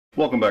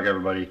Welcome back,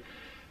 everybody.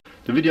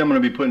 The video I'm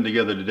going to be putting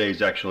together today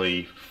is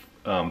actually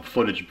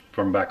footage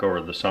from back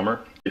over the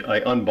summer. I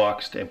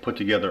unboxed and put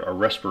together a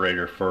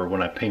respirator for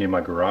when I painted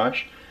my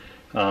garage.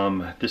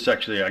 I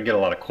get a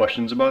lot of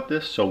questions about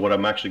this, so what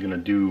I'm actually going to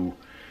do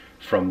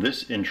from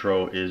this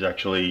intro is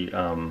actually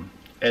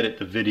edit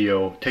the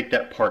video, take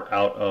that part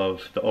out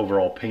of the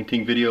overall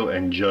painting video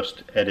and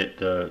just edit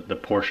the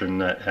portion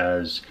that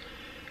has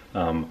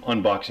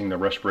unboxing the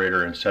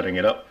respirator and setting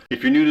it up.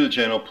 If you're new to the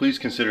channel, please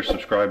consider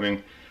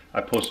subscribing. I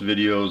post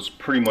videos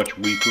pretty much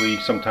weekly,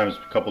 sometimes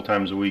a couple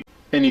times a week.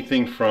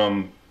 Anything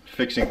from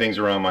fixing things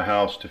around my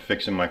house to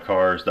fixing my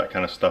cars, that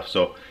kind of stuff.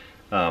 So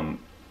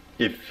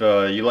if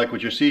you like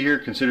what you see here,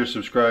 consider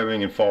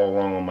subscribing and follow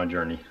along on my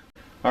journey.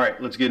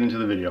 Alright, let's get into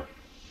the video.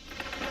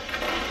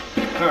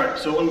 Alright,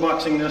 so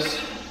unboxing this,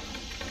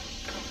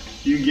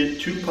 you get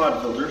 2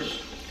 pod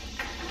filters,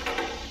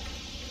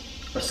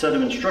 a set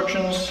of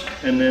instructions,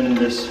 and then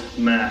this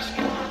mask.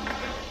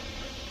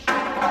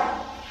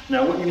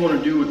 Now what you want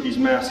to do with these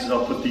masks,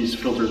 I'll put these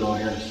filters on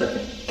here in a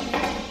second,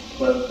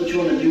 but what you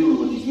want to do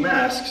with these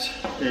masks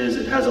is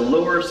it has a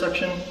lower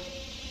section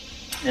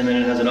and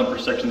then it has an upper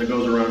section that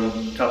goes around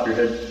the top of your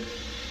head.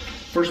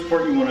 First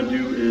part you want to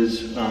do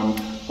is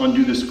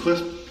undo this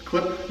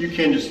clip. You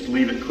can just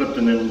leave it clipped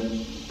and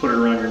then put it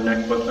around your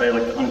neck, but I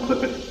like to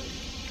unclip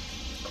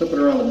it. Clip it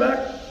around the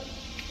back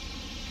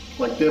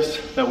like this,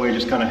 that way it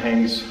just kind of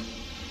hangs.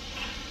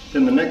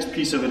 Then the next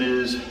piece of it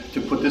is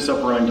to put this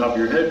up around top of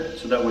your head,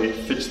 so that way it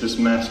fits this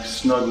mask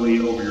snugly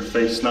over your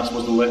face. It's not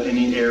supposed to let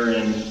any air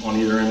in on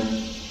either end.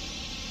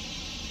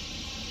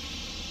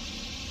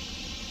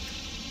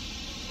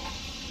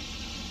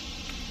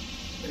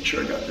 Make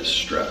sure I got this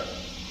strap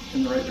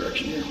in the right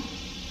direction here.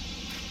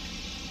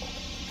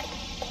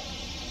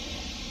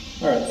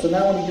 Alright, so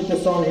now when you get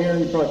this on here,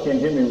 you probably can't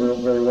hear me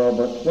very well,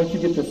 but once you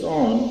get this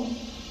on,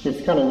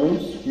 it's kind of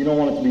loose. You don't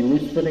want it to be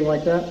loose fitting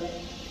like that.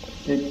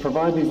 It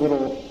provides these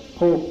little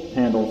pull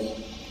handles.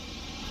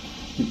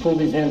 You pull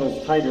these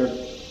handles tighter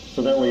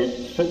so that way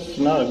it fits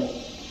snug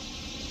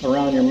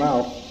around your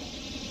mouth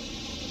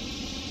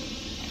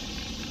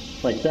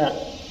like that.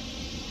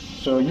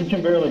 So you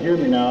can barely hear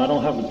me now. I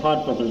don't have the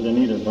pod filters in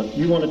either, but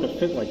you want it to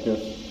fit like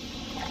this.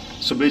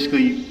 So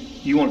basically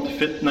you want it to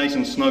fit nice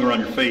and snug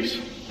around your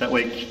face. That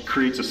way it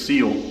creates a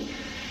seal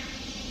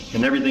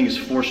and everything is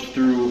forced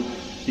through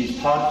these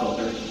pod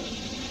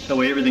filters. That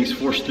way everything's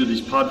forced through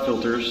these pod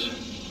filters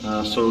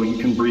so you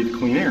can breathe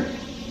clean air.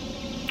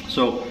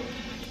 So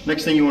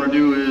next thing you want to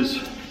do is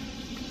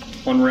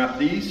unwrap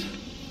these.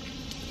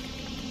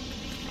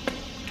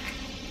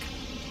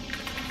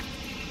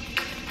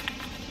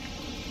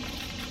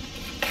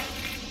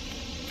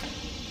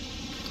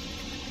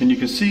 And you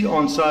can see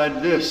on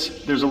side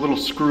this, there's a little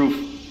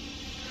screw,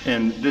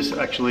 and this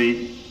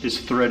actually is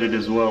threaded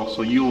as well.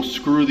 So you'll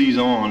screw these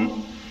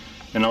on,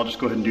 and I'll just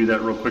go ahead and do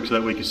that real quick so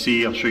that we can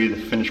see. I'll show you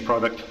the finished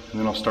product, and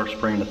then I'll start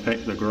spraying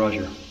the garage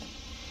here.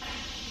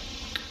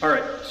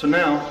 Alright, so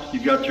now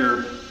you've got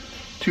your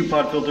 2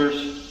 pod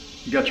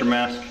filters, you got your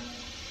mask.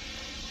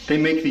 They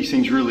make these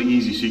things really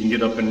easy so you can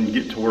get up and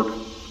get to work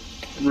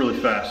really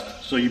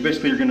fast. So you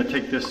basically are going to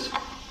take this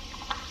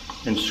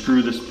and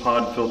screw this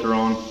pod filter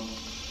on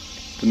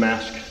the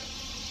mask.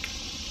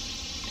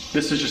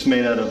 This is just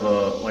made out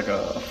of like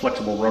a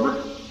flexible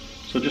rubber,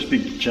 so just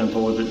be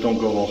gentle with it. Don't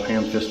go all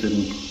ham-fisted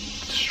and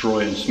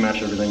destroy it and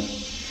smash everything.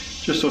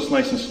 Just so it's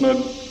nice and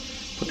snug.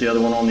 Put the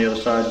other one on the other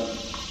side.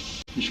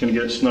 You're just going to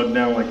get it snug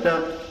down like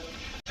that.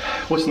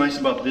 What's nice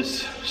about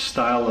this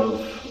style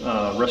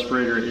of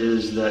respirator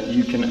is that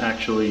you can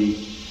actually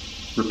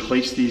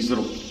replace these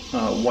little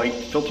white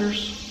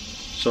filters.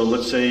 So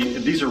let's say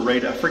if these are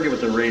rated, I forget what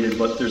they're rated,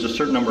 but there's a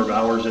certain number of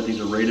hours that these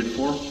are rated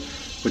for.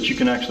 But you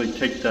can actually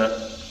take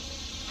that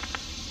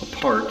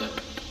apart,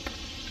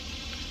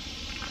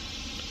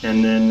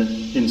 and then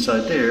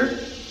inside there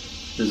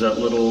is that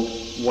little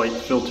white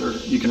filter.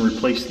 You can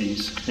replace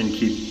these and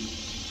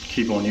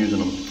keep on using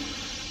them.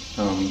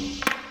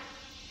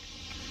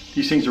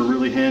 These things are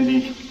really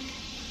handy.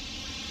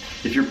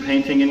 If you're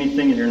painting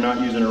anything and you're not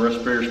using a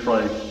respirator, it's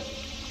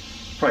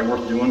probably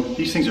worth doing.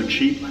 These things are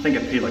cheap. I think I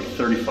paid like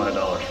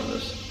 $35 for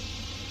this.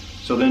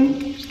 So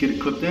then just get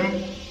it clipped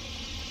in.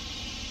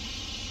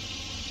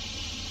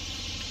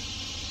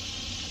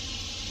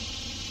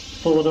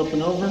 Pull it up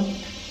and over.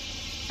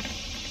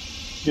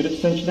 Get it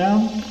cinched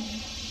down.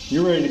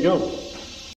 You're ready to go.